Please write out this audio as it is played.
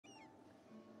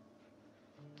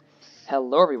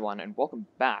Hello everyone, and welcome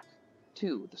back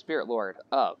to the Spirit Lord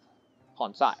of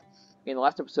Hon Sai. In the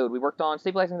last episode, we worked on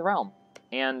stabilizing the realm,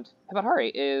 and Hari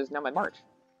is now my march.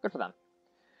 Good for them.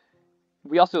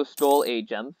 We also stole a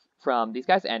gem from these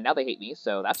guys, and now they hate me,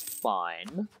 so that's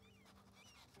fine.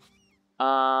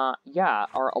 Yeah,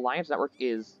 our alliance network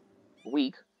is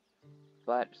weak,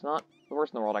 but it's not the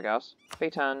worst in the world, I guess.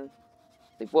 Baihon,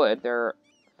 they're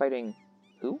fighting...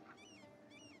 who?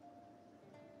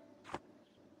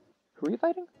 Who are you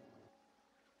fighting?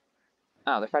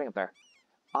 Oh, they're fighting up there.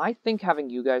 I think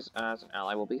having you guys as an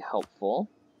ally will be helpful.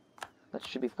 That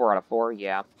should be 4 out of 4,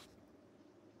 yeah.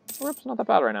 Whoops, not that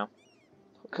bad right now.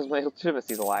 Because my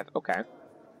legitimacy's alive. Okay.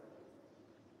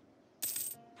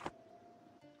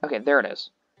 Okay, there it is.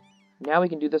 Now we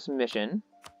can do this mission.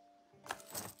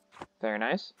 Very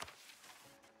nice.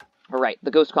 Alright, the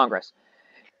Ghost Congress.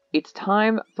 It's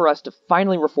time for us to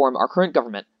finally reform our current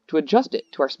government to adjust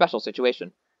it to our special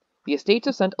situation. The estates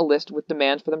have sent a list with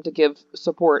demands for them to give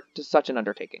support to such an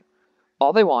undertaking.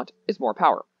 All they want is more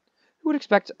power. Who would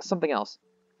expect something else?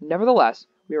 Nevertheless,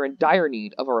 we are in dire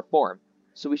need of a reform,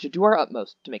 so we should do our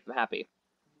utmost to make them happy.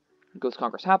 Ghost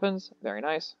Congress happens. Very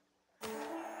nice.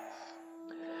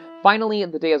 Finally,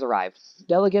 the day has arrived.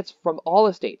 Delegates from all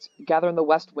estates gather in the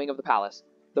west wing of the palace.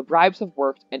 The bribes have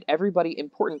worked, and everybody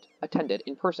important attended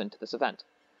in person to this event,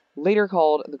 later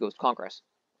called the Ghost Congress.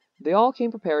 They all came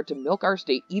prepared to milk our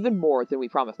state even more than we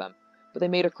promised them, but they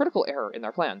made a critical error in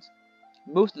their plans.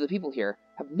 Most of the people here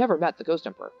have never met the Ghost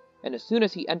Emperor, and as soon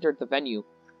as he entered the venue,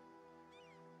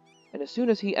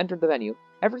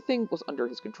 everything was under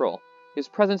his control. His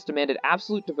presence demanded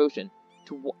absolute devotion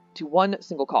to one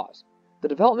single cause, the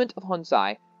development of Hon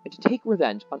Sai, and to take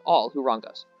revenge on all who wronged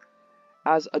us.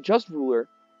 As a just ruler,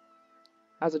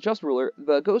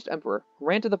 the Ghost Emperor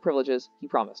granted the privileges he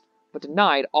promised, but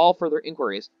denied all further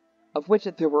inquiries, of which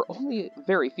there were only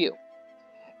very few.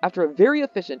 After a very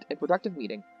efficient and productive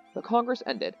meeting, the Congress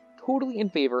ended, totally in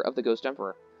favor of the Ghost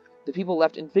Emperor. The people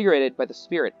left invigorated by the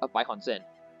spirit of Baihon Xinh,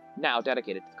 now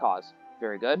dedicated to the cause.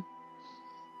 Very good.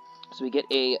 So we get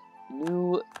a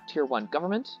new Tier 1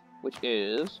 government, which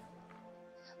is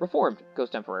Reformed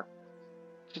Ghost Emperor.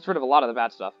 Gets rid of a lot of the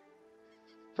bad stuff.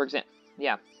 For example,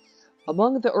 yeah.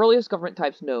 Among the earliest government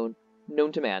types known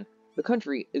to man, the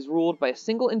country is ruled by a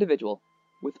single individual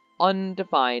with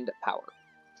undefined power.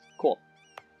 Cool.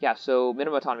 Yeah, so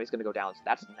minimum autonomy is going to go down, so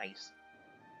that's nice.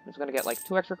 It's going to get, like,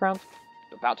 2 extra crowns?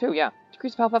 About 2, yeah.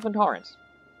 Decrease health and tolerance.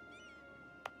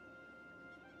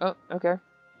 Oh, okay.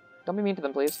 Don't be mean to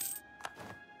them, please.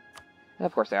 And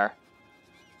of course they are.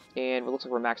 And it looks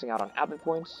like we're maxing out on admin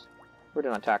points. We're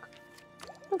doing on tech.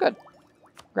 Oh, good.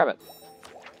 Grab it.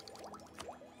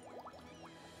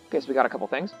 Okay, so we got a couple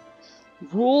things.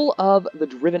 Rule of the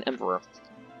Driven Emperor.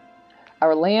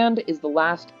 Our land is the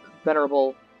last of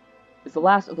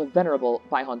the venerable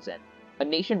Baihon Xinh, a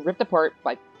nation ripped apart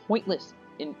by pointless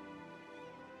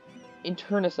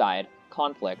internecine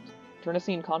conflict.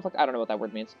 Internecine conflict? I don't know what that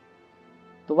word means.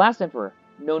 The last emperor,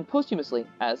 known posthumously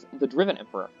as the Driven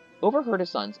Emperor, overheard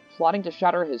his sons plotting to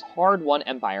shatter his hard-won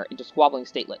empire into squabbling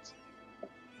statelets.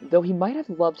 Though he might have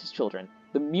loved his children,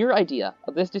 the mere idea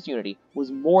of this disunity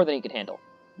was more than he could handle.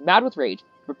 Mad with rage,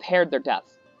 he prepared their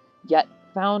deaths, yet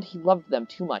found he loved them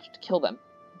too much to kill them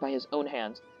by his own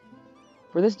hands.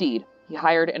 For this deed, he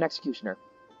hired an executioner,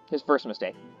 his first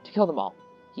mistake, to kill them all.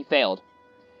 He failed,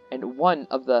 and one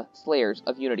of the slayers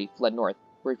of unity fled north,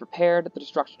 where he prepared the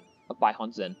destruction of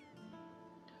Baihon Xinh.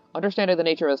 Understanding the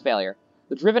nature of his failure,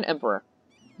 the Driven Emperor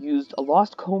used a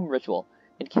lost comb ritual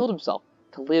and killed himself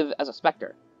to live as a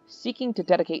specter, seeking to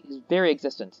dedicate his very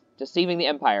existence to saving the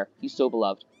empire he so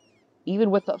beloved.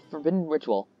 Even with the forbidden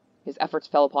ritual, his efforts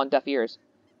fell upon deaf ears,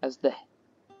 as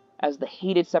the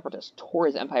hated separatists tore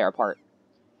his empire apart.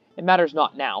 It matters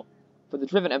not now, for the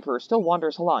Driven Emperor still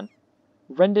wanders Halan,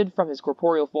 rended from his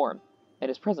corporeal form, and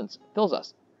his presence fills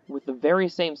us with the very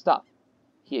same stuff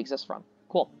he exists from.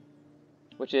 Cool.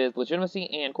 Which is legitimacy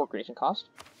and core creation cost.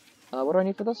 What do I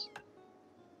need for this?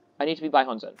 I need to be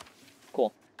Baihon Xinh.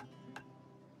 Cool.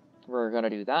 We're gonna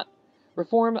do that.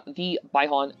 Reform the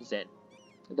Baihon Xinh.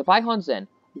 The Baihon Xinh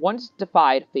once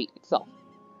defied fate itself,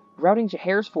 routing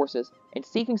heirs' forces and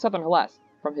saving southern Hellas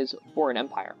from his foreign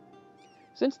empire.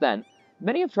 Since then,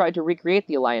 many have tried to recreate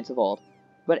the alliance of old,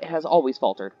 but it has always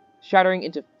faltered, shattering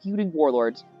into feuding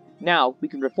warlords. Now we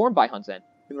can reform Baihon Xinh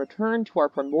and return to our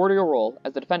primordial role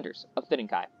as the defenders of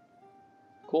Thidinkai.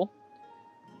 Cool.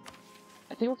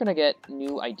 I think we're gonna get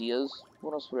new ideas.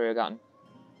 What else would I have gotten?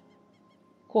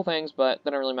 Cool things, but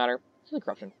they don't really matter. Healing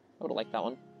corruption. I would have liked that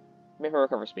one. Maybe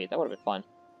recover speed. That would have been fun.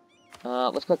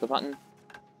 Let's click the button.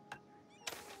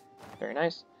 Very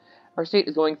nice. Our state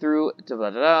is going through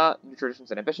new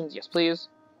traditions and ambitions. Yes, please.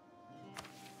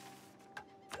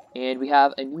 And we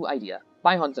have a new idea.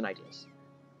 Baihon Xinh ideas.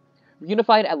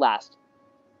 Reunified at last.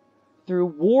 Through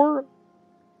war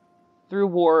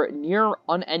near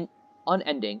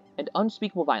unending and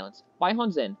unspeakable violence,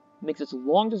 Baihon Xinh makes its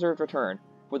long-deserved return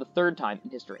for the third time in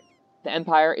history. The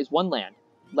empire is one land,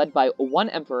 led by one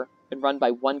emperor and run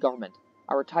by one government.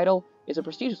 Our title is a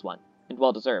prestigious one, and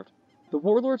well-deserved. The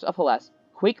warlords of Hellas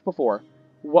quake before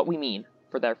what we mean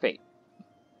for their fate.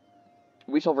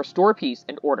 We shall restore peace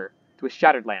and order to a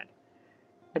shattered land.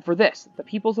 And for this, the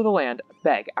peoples of the land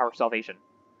beg our salvation.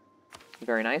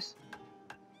 Very nice.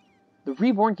 The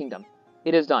reborn kingdom.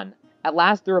 It is done. At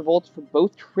last the revolts from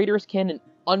both traitorous kin and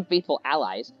unfaithful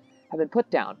allies have been put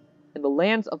down, and the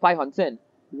lands of Baihon Xinh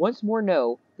once more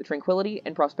know the tranquility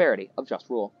and prosperity of just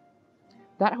rule.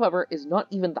 That, however, is not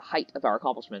even the height of our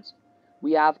accomplishments.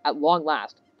 We have, at long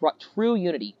last, brought true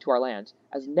unity to our lands,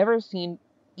 as never seen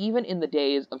even in the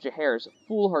days of Jaher's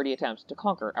foolhardy attempts to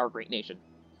conquer our great nation.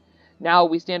 Now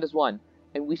we stand as one,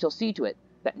 and we shall see to it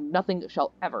that nothing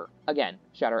shall ever again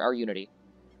shatter our unity.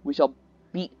 We shall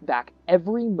beat back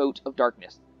every mote of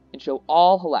darkness, and show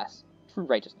all Hellas true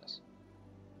righteousness.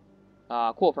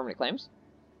 Cool, permanent claims.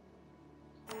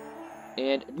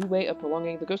 And a new way of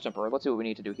prolonging the Ghost Emperor. Let's see what we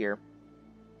need to do here.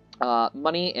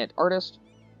 Money and artist.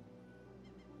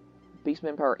 Base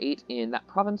manpower 8 in that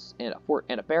province, and a fort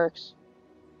and a barracks.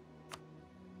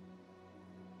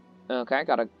 Okay,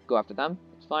 gotta go after them.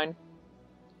 It's fine.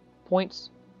 Points.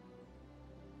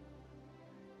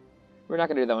 We're not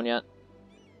gonna do that one yet.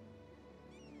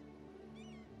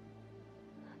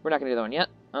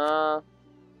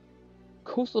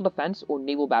 Coastal defense or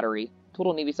naval battery.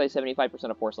 Total navy size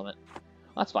 75% of force limit.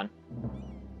 That's fun.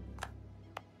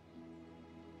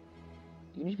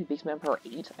 You need to be base manpower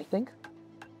 8, I think?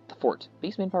 The fort.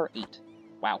 Base manpower 8.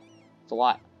 Wow. That's a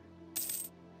lot.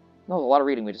 That was a lot of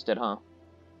reading we just did, huh?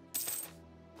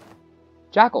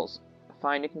 Jackals.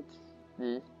 Fine, you can...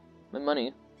 my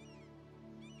money.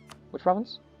 Which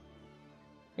province?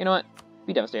 You know what?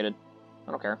 Be devastated.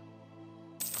 I don't care.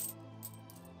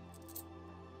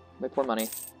 My poor money.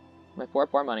 My poor,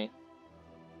 poor money.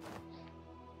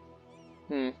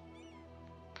 I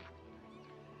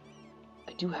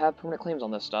do have permanent claims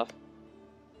on this stuff.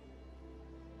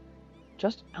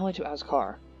 Just ally to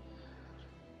Azkar.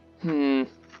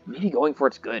 Maybe going for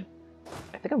it's good.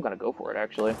 I think I'm gonna go for it,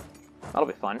 actually. That'll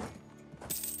be fun.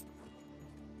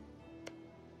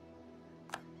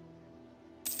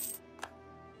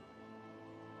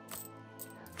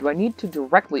 Do I need to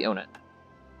directly own it?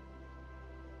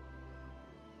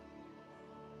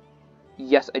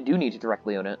 Yes, I do need to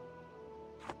directly own it.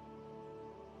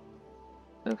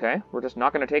 Okay, we're just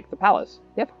not going to take the palace.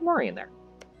 They have Hamari in there.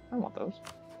 I want those.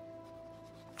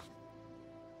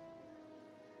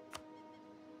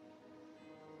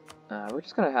 We're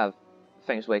just going to have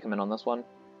Feng Shui come in on this one.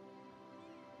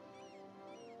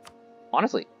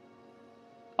 Honestly,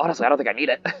 I don't think I need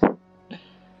it.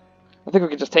 I think we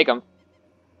could just take them.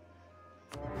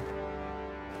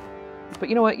 But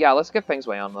you know what? Yeah, let's get Feng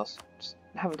Shui on this. Just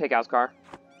have him take Azkar.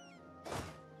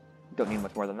 Don't need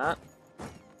much more than that.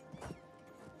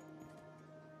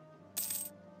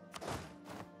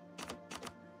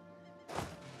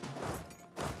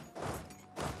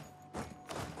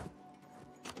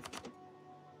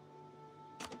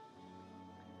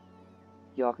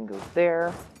 Y'all can go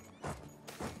there.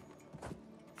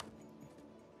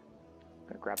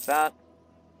 Gonna grab that.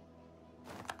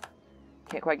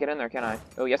 Can't quite get in there, can I?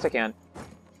 Oh, yes I can.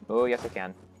 Oh, yes I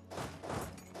can.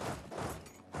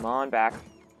 Come on, back.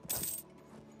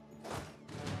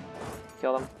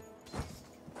 Kill them.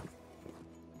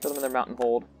 Kill them in their mountain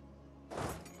hold.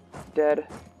 Dead.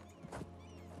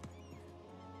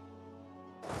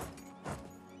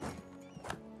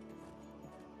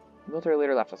 Military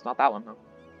leader left us. Not that one, though.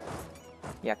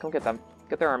 Yeah, come get them.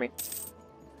 Get their army.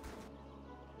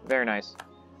 Very nice.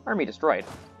 Army destroyed.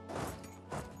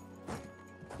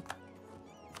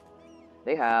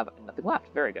 They have nothing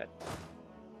left. Very good.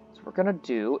 So what we're going to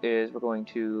do is we're going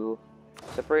to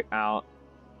separate out,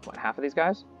 what, half of these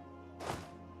guys?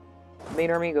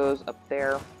 Main army goes up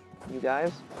there. You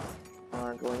guys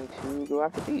are going to go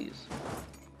after these.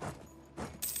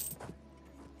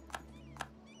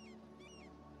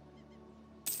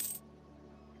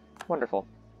 Wonderful.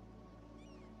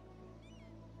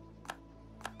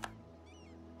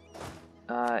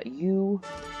 You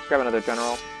grab another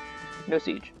general. No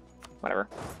siege. Whatever.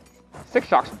 6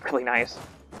 shocks are really nice.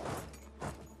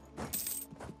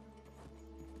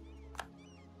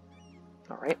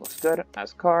 Alright, looks good.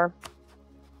 Azkar.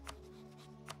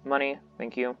 Money,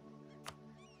 thank you.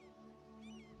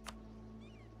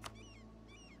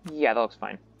 Yeah, that looks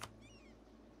fine.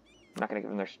 I'm not gonna give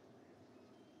them their...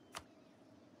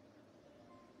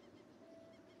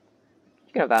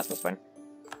 You can have that, that's fine.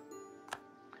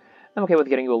 I'm okay with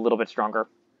getting you a little bit stronger.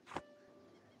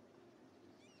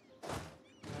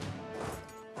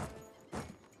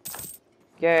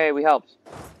 Yay, we helped.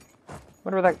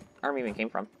 Wonder where that army even came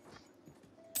from.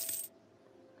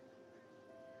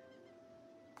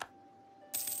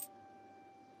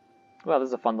 Well, this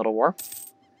is a fun little war.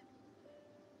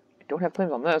 I don't have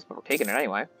claims on this, but we're taking it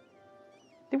anyway. I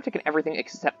think we're taking everything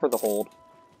except for the hold.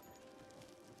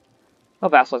 I'll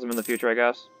vassalize them in the future, I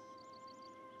guess.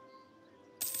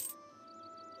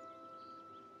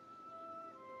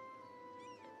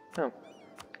 Oh,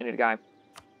 I need a guy.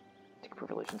 Take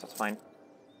approved relations, that's fine.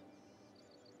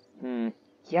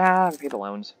 Yeah, pay the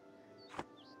loans.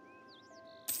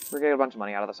 We're gonna get a bunch of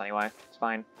money out of this anyway. It's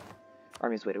fine.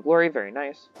 Army's way to glory, very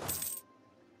nice.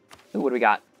 Ooh, what do we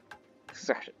got?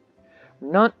 Succession.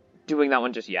 We're not doing that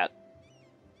one just yet.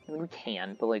 I mean, we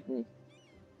can, but like...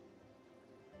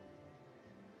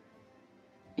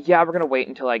 Yeah, we're gonna wait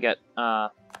until I get,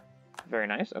 very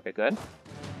nice. Okay, good.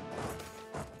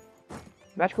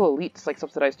 Magical elites, like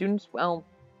subsidized students? Well...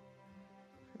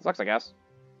 It sucks, I guess.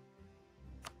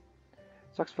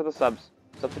 Sucks for the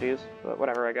subsidies, but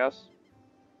whatever, I guess.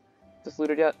 Is this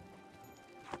looted yet?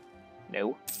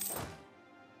 No.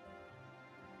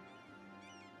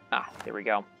 Ah, there we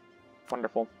go.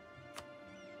 Wonderful.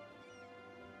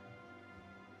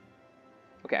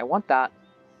 Okay, I want that.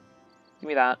 Give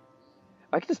me that.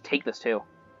 I can just take this, too.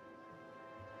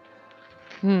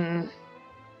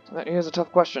 That is a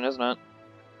tough question, isn't it?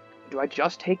 Do I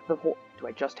just take the whole... Do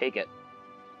I just take it?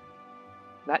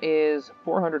 That is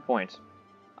 400 points.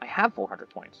 I have 400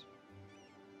 points.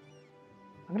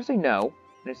 I'm gonna say no,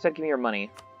 and instead give me your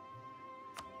money.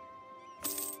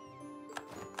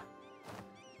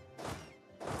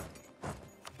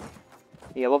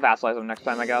 Yeah, we'll vassalize them next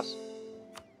time, I guess.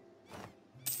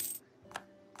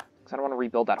 Because I don't want to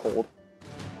rebuild that hold.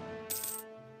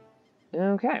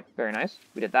 Okay, very nice.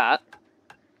 We did that.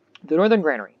 The Northern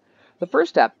Granary. The first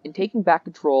step in taking back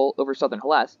control over southern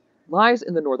Hellas lies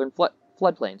in the northern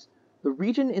floodplains. The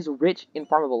region is rich in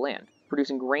farmable land,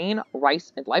 producing grain,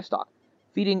 rice, and livestock,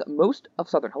 feeding most of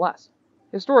southern Hellas.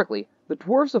 Historically, the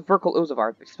dwarves of Verkal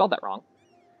Ozavar, they spelled that wrong.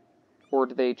 Or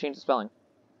did they change the spelling?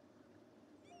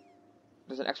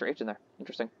 There's an extra H in there.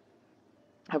 Interesting.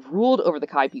 Have ruled over the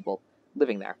Kai people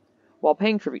living there, while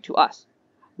paying tribute to us.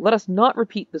 Let us not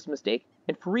repeat this mistake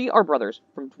and free our brothers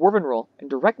from dwarven rule and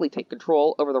directly take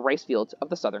control over the rice fields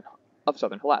of southern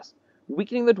Hellas,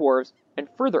 weakening the dwarves and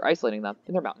further isolating them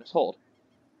in their mountainous hold.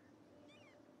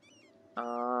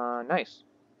 Nice.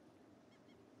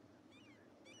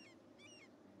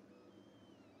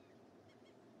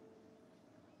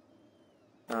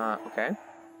 Okay.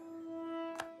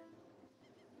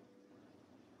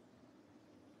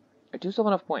 I do still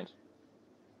have enough points.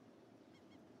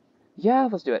 Yeah,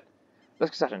 let's do it. The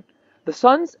succession. The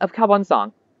sons of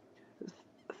Kabansang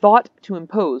thought to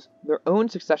impose their own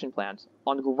succession plans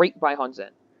on great Baihon Xinh,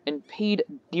 and paid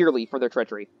dearly for their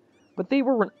treachery. But they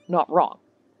were not wrong.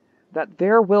 That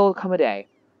there will come a day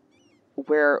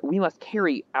where we must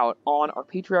carry out on our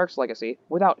patriarch's legacy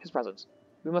without his presence.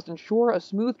 We must ensure a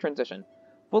smooth transition,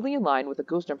 fully in line with the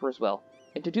Ghost Emperor's will,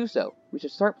 and to do so, we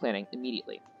should start planning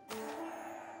immediately.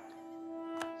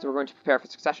 So we're going to prepare for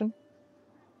succession.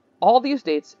 All the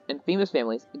estates and famous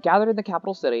families gathered in the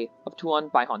capital city of Tuan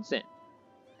Baihon Xinh.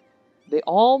 They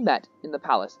all met in the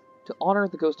palace to honor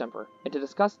the Ghost Emperor and to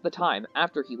discuss the time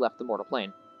after he left the mortal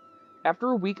plane.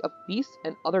 After a week of feasts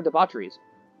and other debaucheries,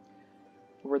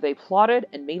 where they plotted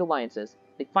and made alliances,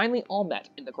 they finally all met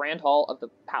in the grand hall of the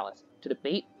palace to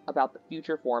debate about the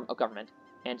future form of government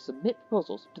and submit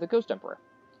proposals to the Ghost Emperor.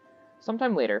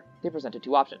 Sometime later, they presented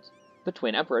two options: the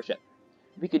twin emperorship.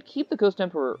 We could keep the Ghost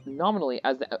Emperor nominally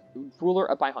as the ruler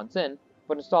of Baihon Xinh,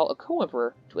 but install a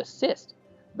co-emperor to assist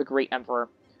the Great Emperor,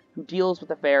 who deals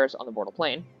with affairs on the mortal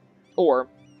plane, or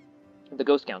the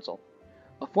Ghost Council,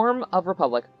 a form of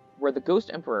republic where the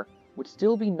Ghost Emperor would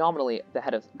still be nominally the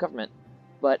head of government,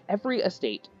 but every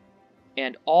estate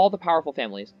and all the powerful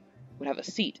families would have a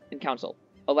seat in council,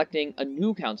 electing a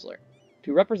new counselor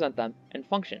to represent them and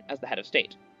function as the head of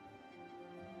state.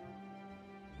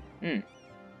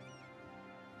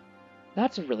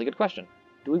 That's a really good question.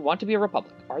 Do we want to be a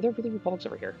republic? Are there really republics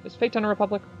over here? Is Phaeton a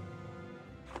republic?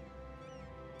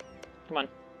 Come on.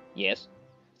 Yes.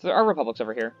 So there are republics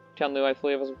over here. Tianlu, I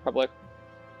believe, is a republic.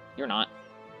 You're not.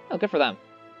 Oh, good for them.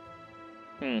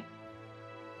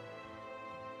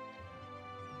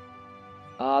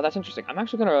 That's interesting. I'm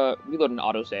actually gonna reload an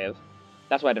autosave.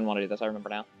 That's why I didn't want to do this, I remember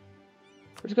now.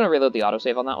 We're just going to reload the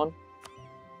autosave on that one.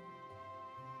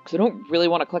 Because I don't really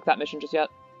want to click that mission just yet.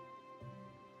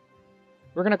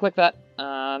 We're going to click that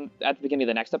at the beginning of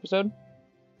the next episode.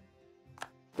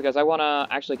 Because I want to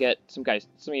actually get some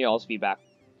of y'all's feedback.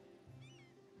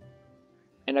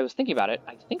 And I was thinking about it.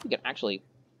 I think we can actually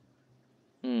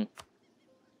change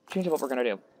up what we're going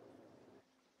to do.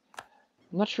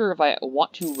 I'm not sure if I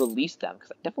want to release them,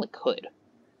 because I definitely could.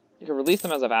 You could release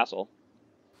them as a vassal.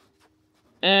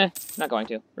 Not going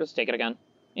to. We'll just take it again.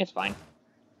 It's fine.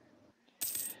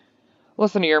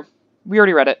 Listen here. We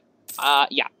already read it.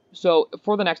 Yeah. So,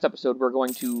 for the next episode, we're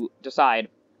going to decide...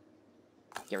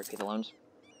 Can't repeat the loans.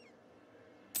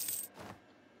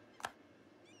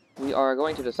 We are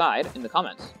going to decide in the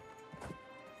comments.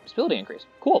 Stability increase.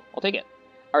 Cool. I'll take it.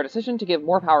 Our decision to give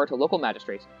more power to local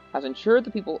magistrates has ensured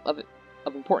the people of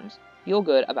importance feel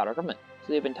good about our government,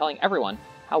 so they've been telling everyone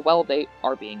how well they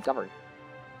are being governed.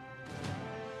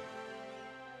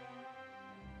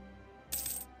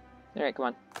 Alright, come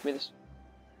on. Give me this.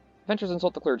 Adventures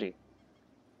insult the clergy.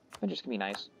 Adventures can be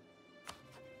nice.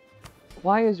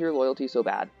 Why is your loyalty so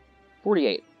bad?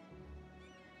 48.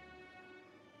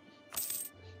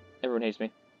 Everyone hates me.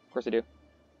 Of course they do.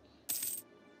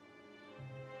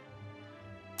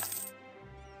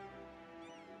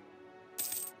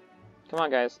 Come on,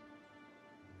 guys.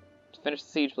 Just finish the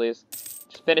siege, please.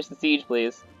 Just finish the siege,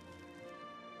 please.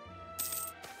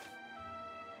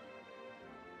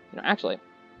 You know, actually,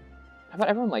 how about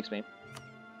everyone likes me?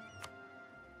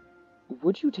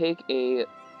 Would you take a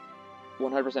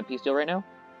 100% peace deal right now?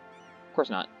 Of course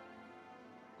not.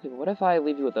 Okay, but what if I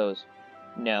leave you with those?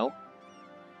 No.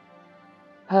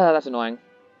 That's annoying.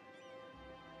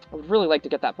 I would really like to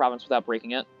get that province without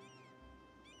breaking it.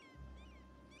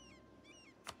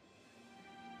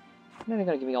 They're not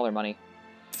gonna give me all their money.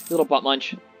 You little butt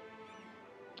munch.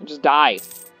 Just die.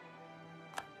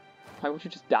 Why would you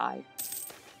just die?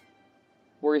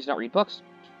 Warriors do not read books.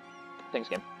 Thanks,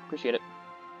 game. Appreciate it.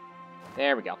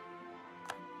 There we go.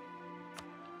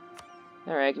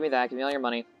 Alright, give me that. Give me all your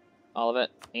money. All of it.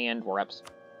 And war reps.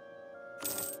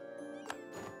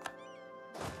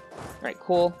 Alright,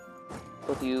 cool.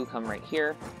 Both of you come right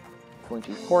here. Going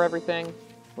to core everything.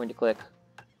 Going to click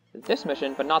this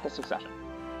mission, but not the succession.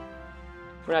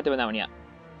 We're not doing that one yet.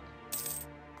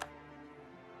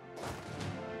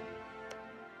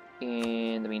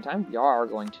 In the meantime, we are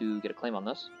going to get a claim on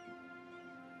this.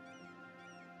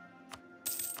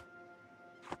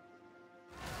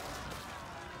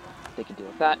 They can deal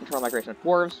with that. Internal migration of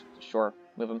dwarves. Sure,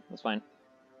 move them. That's fine.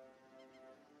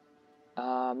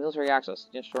 Military access.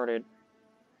 Distorted.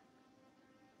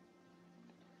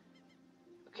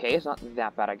 Okay, it's not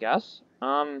that bad, I guess.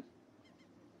 Let's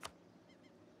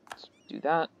do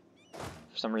that.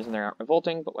 For some reason, they're not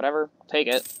revolting, but whatever. I'll take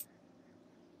it.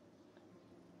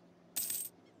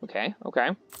 Okay, okay.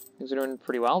 Things are doing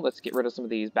pretty well. Let's get rid of some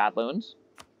of these bad loans.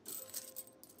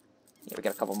 Yeah, we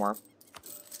got a couple more.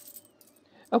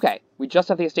 Okay, we just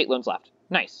have the estate loans left.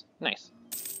 Nice, nice.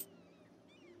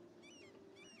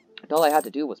 And all I had to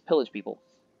do was pillage people.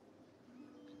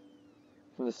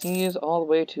 From the seas all the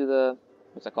way to the...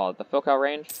 what's that called? The Focal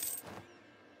range?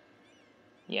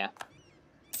 Yeah.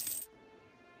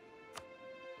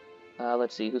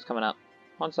 Let's see, who's coming up?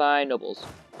 Hon Sai, nobles.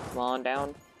 Come on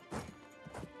down.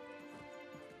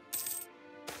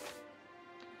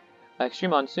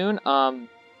 Extreme Monsoon,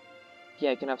 yeah,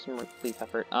 you can have some relief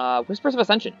effort. Whispers of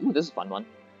Ascension. Ooh, this is a fun one.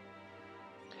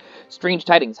 Strange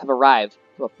tidings have arrived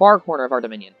from a far corner of our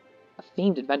dominion. A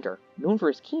famed inventor, known for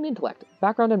his keen intellect,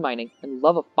 background in mining, and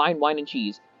love of fine wine and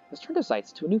cheese, has turned his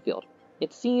sights to a new field. He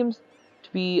seems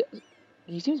to be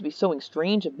sowing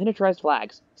strange and miniaturized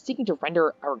flags, seeking to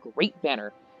render our great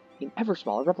banner in ever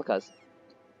smaller replicas.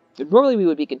 Normally we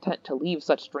would be content to leave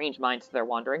such strange minds to their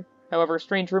wandering. However,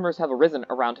 strange rumors have arisen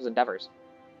around his endeavors.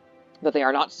 That they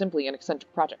are not simply an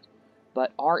eccentric project,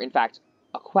 but are, in fact,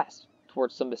 a quest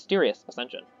towards some mysterious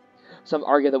ascension. Some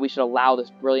argue that we should allow this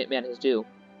brilliant man his due,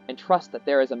 and trust that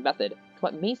there is a method to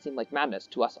what may seem like madness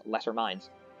to us lesser minds.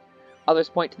 Others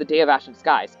point to the Day of Ashen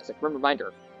Skies as a grim reminder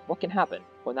of what can happen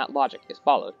when that logic is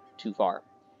followed too far,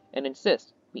 and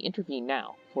insist we intervene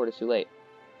now before it is too late.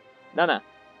 No,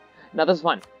 this is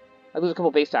fun. I lose a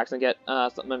couple base tax and get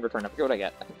something in return. I forget what I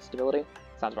get. I think stability.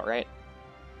 Sounds about right.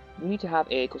 We need to have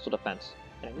a coastal defense,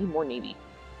 and I need more navy.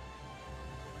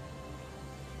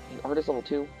 The artist level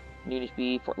 2. You need to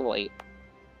be fort level 8.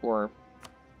 Or,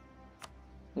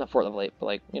 not fort level 8, but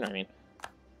like, you know what I mean.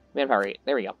 Manpower 8.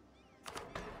 There we go.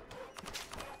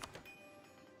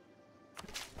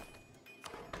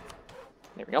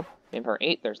 There we go. Manpower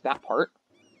 8, there's that part.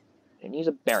 It needs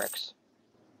a barracks.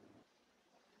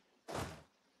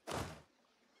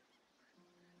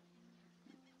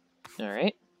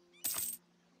 Alright.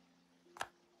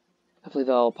 Hopefully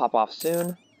they'll pop off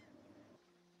soon.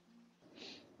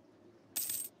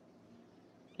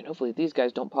 And hopefully these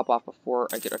guys don't pop off before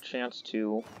I get a chance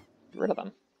to get rid of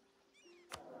them.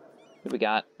 What do we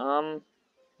got? Land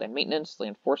maintenance,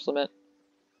 land force limit,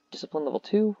 discipline level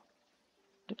 2.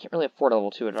 I can't really afford a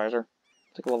level 2 advisor.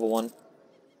 Let's take a level 1.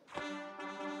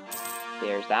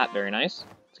 There's that, very nice.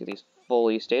 Let's get these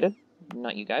fully stated.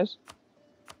 Not you guys.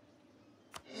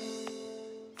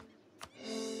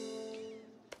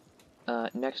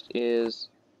 Next is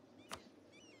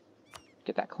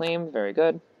get that claim, very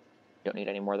good. Don't need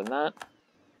any more than that.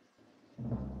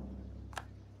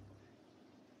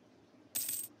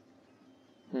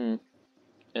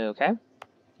 Okay.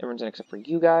 Everyone's in except for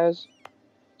you guys.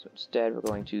 So instead, we're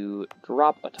going to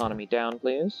drop autonomy down,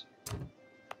 please.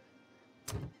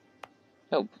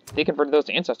 Oh, they converted those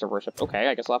to ancestor worship. Okay,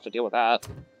 I guess I'll have to deal with that.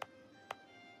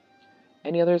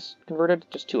 Any others converted?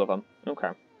 Just 2 of them.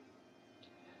 Okay.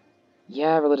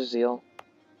 Yeah, religious zeal.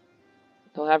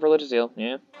 They'll have religious zeal,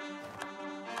 yeah.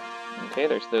 Okay,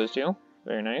 there's those 2.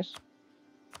 Very nice.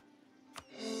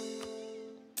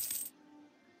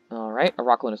 Alright,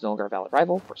 Araklin is no longer a valid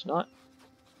rival. Of course not.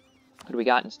 What do we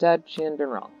got instead? Shan been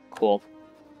wrong. Cool.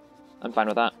 I'm fine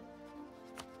with that.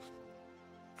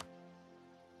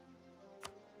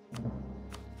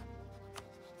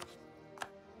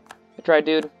 I tried,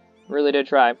 dude. Really did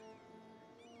try.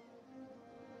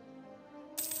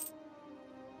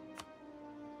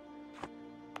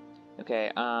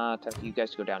 Okay, time for you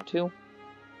guys to go down too.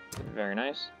 Very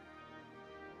nice.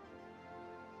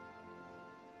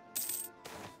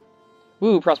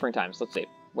 Woo, prospering times. Let's see.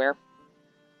 Where?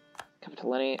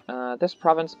 Capitolini. This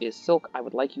province is silk. I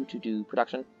would like you to do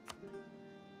production.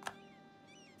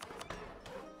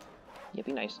 Yeah,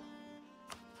 be nice.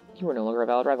 You are no longer a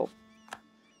valid rival.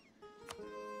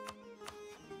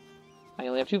 I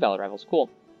only have 2 valid rivals. Cool.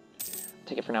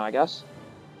 Take it for now, I guess.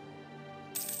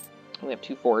 I only have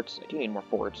 2 forts. I do need more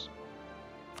forts.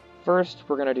 First,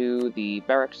 we're gonna do the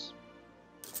barracks.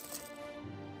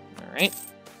 Alright.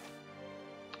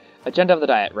 Agenda of the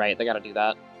Diet, right, they gotta do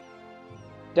that.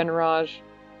 Denraj.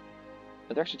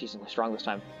 Oh, they're actually decently strong this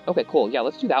time. Okay, cool, yeah,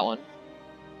 let's do that one.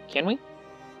 Can we?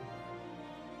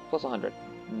 Plus 100.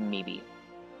 Maybe.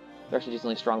 They're actually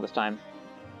decently strong this time.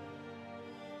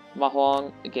 Ma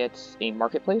Hoang gets a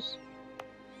marketplace.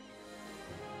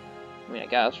 I mean, I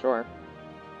guess, sure.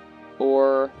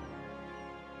 Or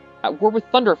at war with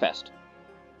Thunderfest.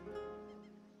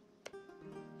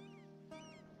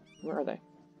 Where are they?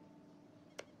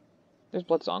 There's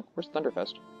Bloodsong. Where's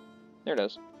Thunderfest? There it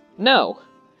is. No!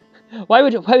 Why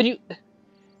would you...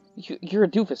 You're a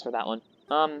doofus for that one.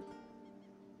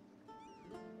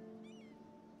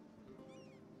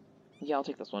 Yeah, I'll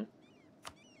take this one.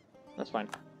 That's fine.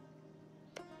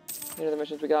 Any other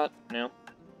missions we got? No.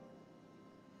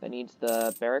 That needs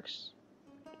the barracks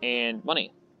and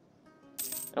money.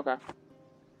 Okay.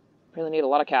 Apparently need a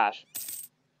lot of cash.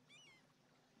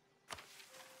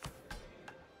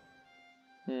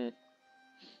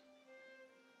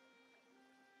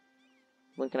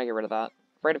 When can I get rid of that?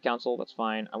 Afraid of Council, that's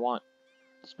fine. I want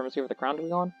supremacy over the crown to be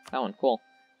gone? That one, cool.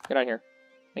 Get out of here.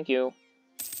 Thank you.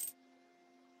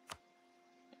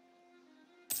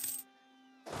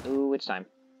 Ooh, it's time.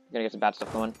 We're gonna get some bad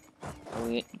stuff going.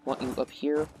 I want you up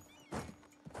here.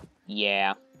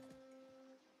 Yeah.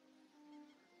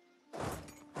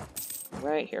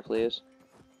 Right here, please.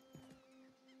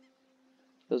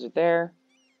 Those are there.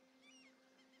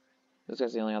 Those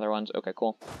guys are the only other ones. Okay,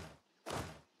 cool.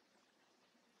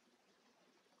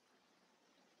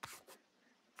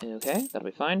 Okay, that'll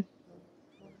be fine.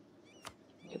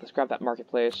 Okay, let's grab that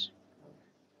marketplace.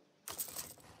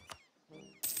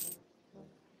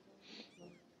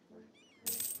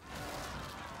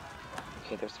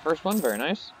 Okay, there's the first one, very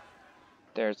nice.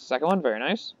 There's the second one, very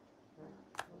nice.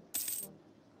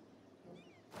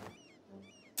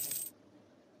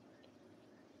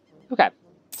 Okay.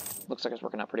 Looks like it's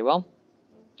working out pretty well.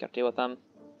 Gotta deal with them.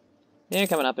 Yeah,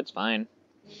 coming up, it's fine.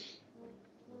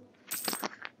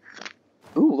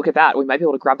 Ooh, look at that. We might be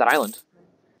able to grab that island.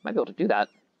 Might be able to do that.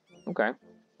 Okay.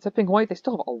 Is that pink and white? They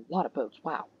still have a lot of boats.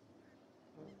 Wow.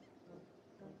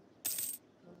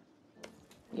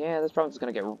 Yeah, this province is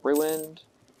gonna get ruined.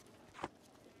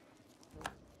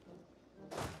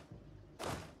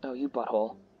 Oh, you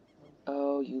butthole.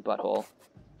 Oh, you butthole.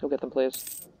 Go get them,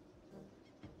 please.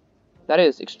 That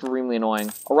is extremely annoying.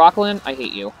 Araklin, I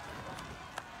hate you.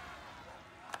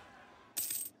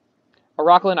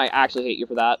 Araklin, I actually hate you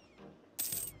for that.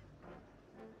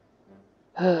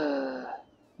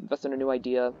 Invest in a new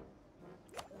idea.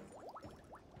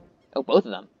 Oh, both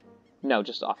of them. No,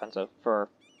 just offensive for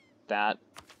that.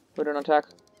 Put it on tech.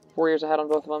 4 years ahead on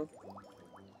both of them.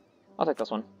 I'll take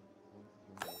this one.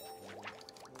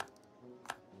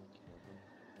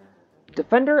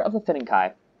 Defender of the Thinning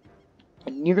Kai.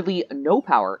 Nearly no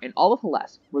power in all of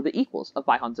Hellas were the equals of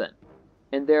Baihon Xinh,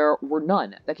 and there were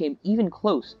none that came even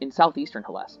close in southeastern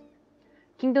Hellas.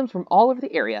 Kingdoms from all over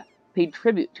the area paid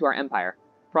tribute to our empire,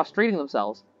 prostrating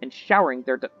themselves and showering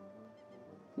their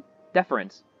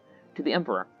deference to the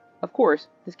emperor. Of course,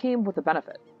 this came with a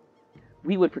benefit.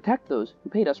 We would protect those who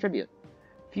paid us tribute.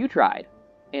 Few tried,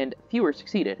 and fewer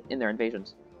succeeded in their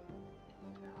invasions.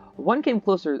 One came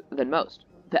closer than most.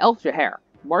 The elf Jaher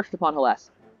marched upon Hellas,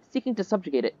 seeking to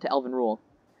subjugate it to elven rule.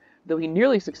 Though he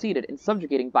nearly succeeded in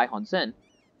subjugating Baihon Xinh,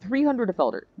 300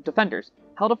 defenders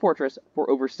held a fortress for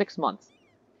over 6 months,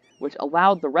 which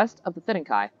allowed the rest of the Thinning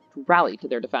Kai to rally to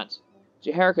their defense.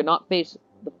 Jaher could not face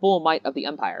the full might of the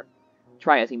empire,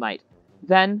 try as he might.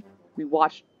 Then we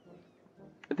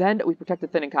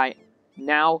protected Thinning Kai.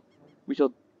 Now we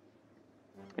shall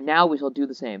do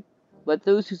the same. Let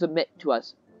those who submit to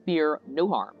us fear no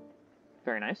harm.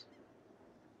 Very nice.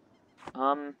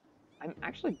 I'm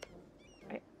actually,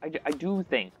 I do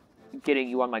think getting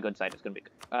you on my good side is going to be,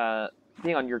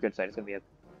 being on your good side is going to be a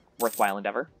worthwhile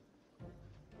endeavor.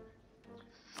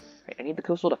 Right, I need the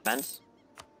coastal defense.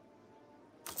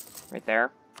 Right there.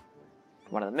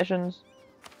 One of the missions.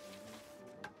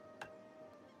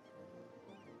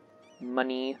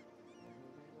 Money.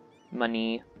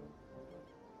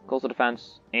 Coastal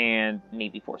defense, and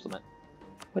Navy force limit.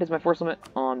 What is my force limit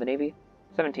on the Navy?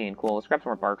 17, cool. Let's grab some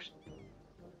more barks.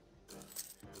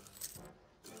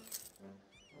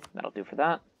 That'll do for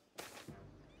that.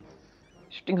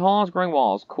 Shifting halls, growing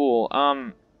walls. Cool.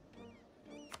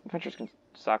 Adventures can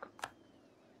suck.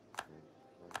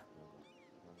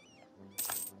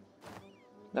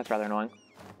 That's rather annoying.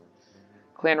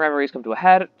 Clan rivalries come to a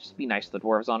head. Just be nice to the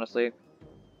dwarves, honestly.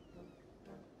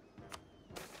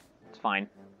 It's fine.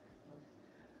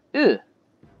 Ugh.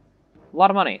 A lot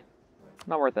of money.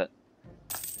 Not worth it.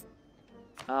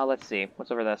 Let's see.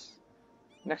 What's over this?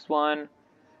 Next one.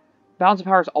 Balance of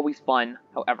power is always fun,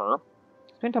 however.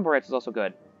 Spin temple rights is also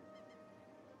good.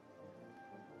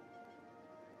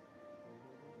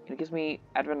 And it gives me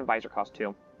advent advisor cost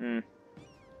too. Just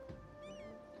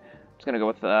gonna go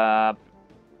with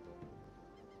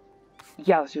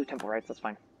yeah, let's do temple rights, that's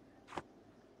fine.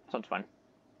 Sounds fun.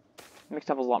 Mixed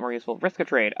temple's a lot more useful. Risk of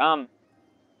trade. Fine.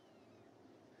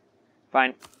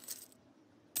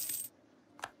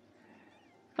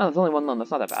 Oh, there's only one loan,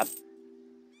 that's not that bad.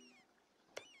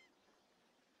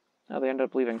 Oh, they ended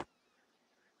up leaving.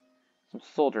 Some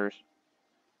soldiers.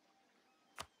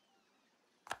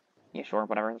 Yeah, sure,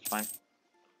 whatever, that's fine.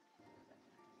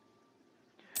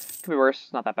 Could be worse,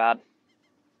 not that bad.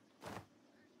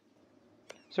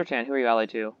 Sertan, who are you allied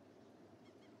to?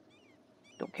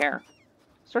 Don't care.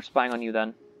 Start spying on you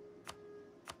then.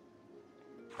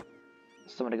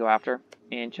 Someone to go after.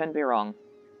 And Chen Beirong.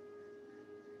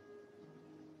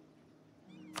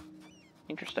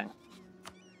 Interesting.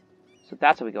 So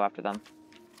that's how we go after them.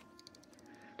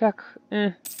 Tech,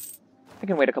 I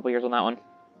can wait a couple years on that one.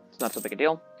 It's not so big a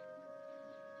deal.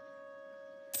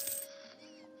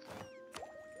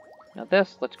 Now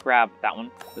this, let's grab that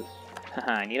one, because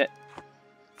I need it.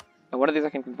 And what are these I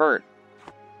can convert?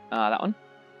 That one?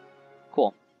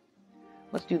 Cool.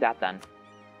 Let's do that then.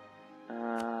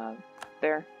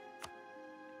 There.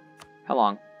 How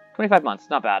long? 25 months,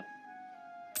 not bad.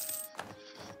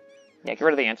 Yeah, get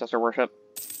rid of the ancestor worship.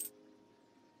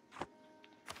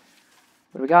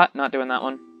 What do we got? Not doing that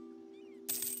one.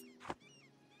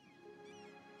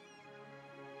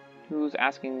 Who's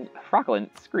asking? Frocklin,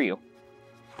 screw you.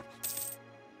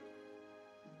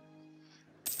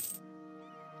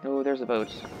 Oh, there's the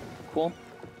boats. Cool.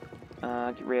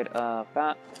 Get rid of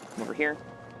that. Come over here.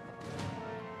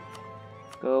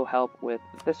 Go help with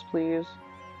this, please.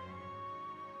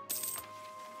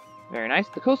 Very nice.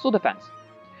 The coastal defense.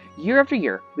 Year after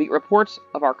year, we get reports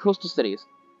of our coastal cities,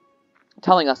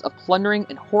 telling us of plundering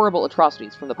and horrible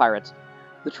atrocities from the pirates.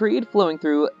 The trade flowing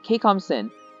through Xinh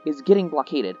is getting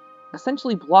blockaded,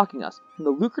 essentially blocking us from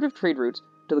the lucrative trade routes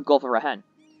to the Gulf of Rahen.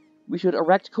 We should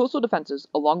erect coastal defenses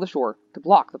along the shore to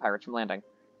block the pirates from landing.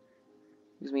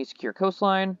 Gives me secure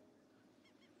coastline.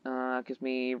 Gives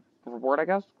me reward, I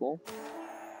guess. Cool.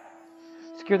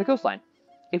 Secure the coastline.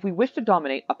 If we wish to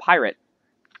dominate a pirate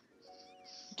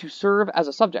to serve as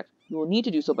a subject, we will need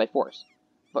to do so by force.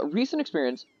 But recent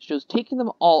experience shows taking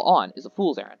them all on is a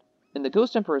fool's errand, and the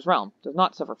Ghost Emperor's realm does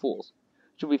not suffer fools.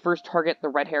 Should we first target the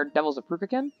red-haired devils of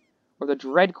Prukakin, or the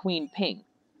Dread Queen Ping,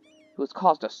 who has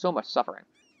caused us so much suffering?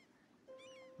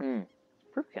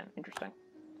 Prukakin, interesting.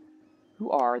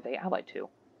 Who are they allied to?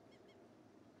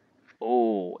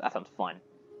 Oh, that sounds fun.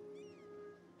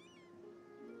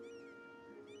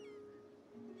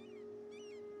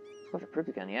 Let's go for proof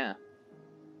again, yeah.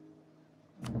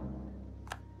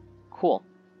 Cool.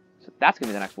 So that's gonna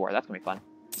be the next war. That's gonna be fun.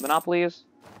 Monopolies?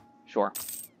 Sure.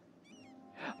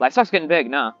 Livestock's getting big,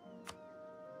 nah.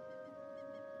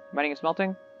 Mining and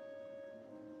smelting?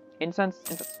 Incense?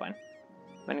 Incense is fine.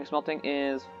 Mining and smelting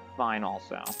is fine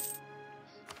also.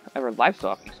 However,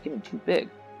 livestock is getting too big.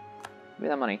 Give me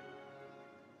that money.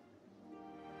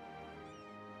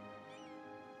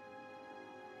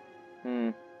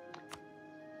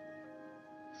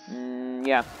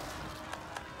 Yeah.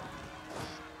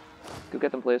 Go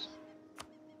get them, please.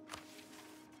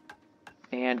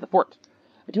 And the fort.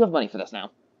 I do have money for this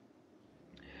now.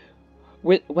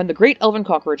 When the great elven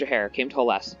conqueror Jaher came to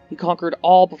Hellas, he conquered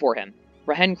all before him.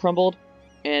 Rahen crumbled,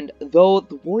 and though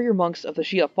the warrior monks of the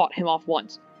Shia fought him off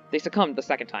once, they succumbed the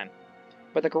second time.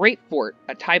 But the great fort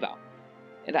at Taibao,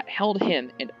 that held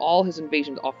him and all his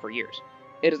invasions off for years.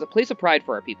 It is a place of pride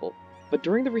for our people, but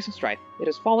during the recent strife, it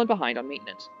has fallen behind on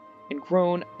maintenance, and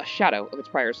grown a shadow of its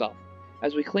prior self.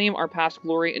 As we claim our past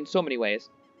glory in so many ways,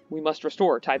 we must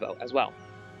restore Taibao as well.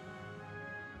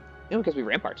 Oh, it gives me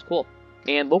ramparts, cool.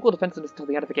 And local defensiveness until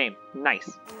the end of the game. Nice.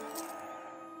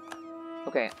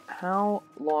 Okay, how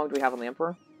long do we have on the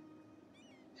Emperor?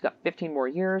 He's got 15 more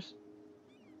years.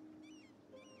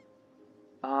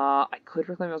 I could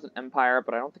reclaim him as an Empire,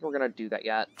 but I don't think we're going to do that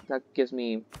yet. That gives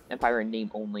me Empire in name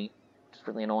only, which is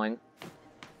really annoying.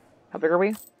 How big are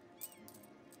we?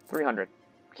 300.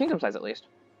 Kingdom size, at least.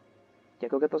 Yeah,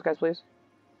 go get those guys, please.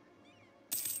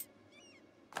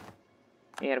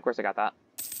 And, of course, I got that.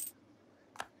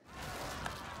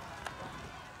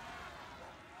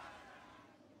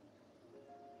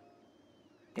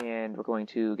 And we're going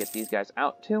to get these guys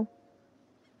out, too.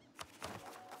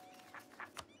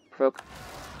 Provoke.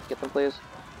 Get them, please.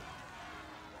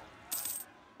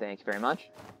 Thank you very much.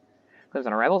 Claims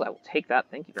on arrivals, I will take that.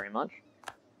 Thank you very much.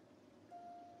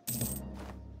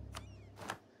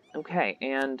 Okay,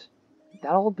 and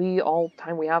that'll be all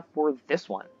time we have for this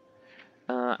one.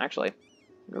 Actually,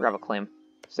 we'll grab a claim.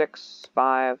 6,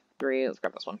 5, 3, let's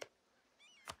grab this one.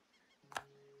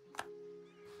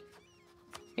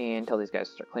 And tell these guys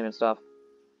to start claiming stuff.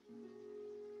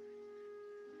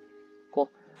 Cool.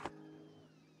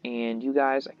 And you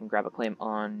guys, I can grab a claim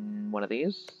on one of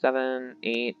these. 7,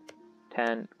 8,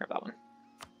 10, grab that one.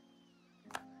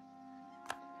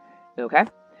 Okay.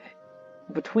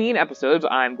 Between episodes,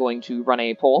 I'm going to run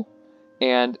a poll.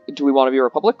 And do we want to be a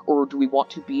republic, or do we want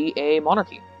to be a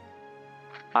monarchy?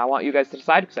 I want you guys to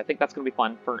decide, because I think that's going to be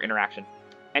fun for interaction.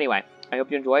 Anyway, I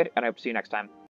hope you enjoyed, and I hope to see you next time.